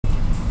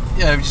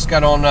Yeah, we just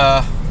got on,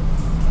 that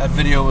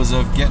video was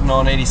of getting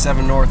on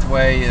 87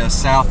 Northway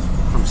south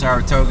from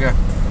Saratoga.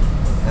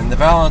 And the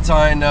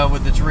Valentine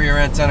with its rear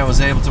antenna was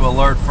able to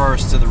alert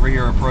first to the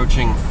rear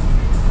approaching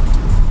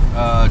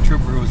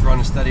trooper who was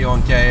running steady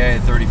on KA at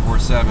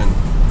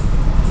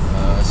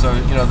 34.7. So,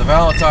 you know, the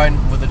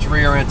Valentine with its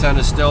rear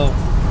antenna still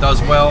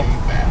does well.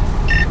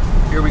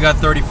 Here we got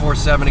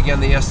 34.7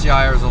 again, the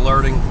STi-R is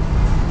alerting.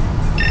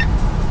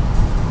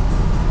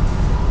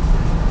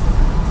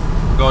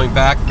 We're going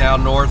back now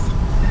north.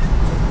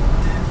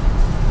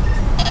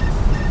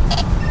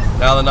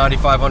 Now the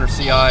 9500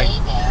 CI.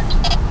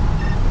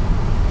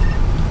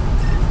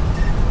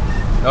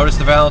 Notice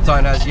the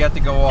Valentine has yet to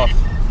go off.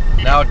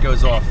 Now it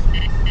goes off.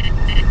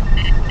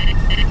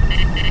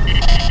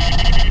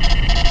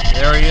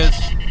 There he is.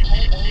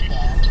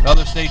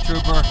 Another state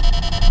trooper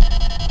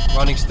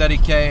running steady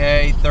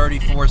KA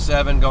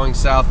 34.7 going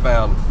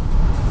southbound.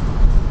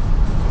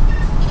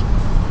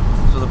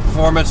 So the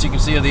performance you can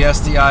see of the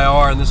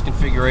STi-R in this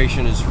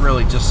configuration is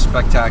really just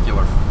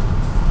spectacular.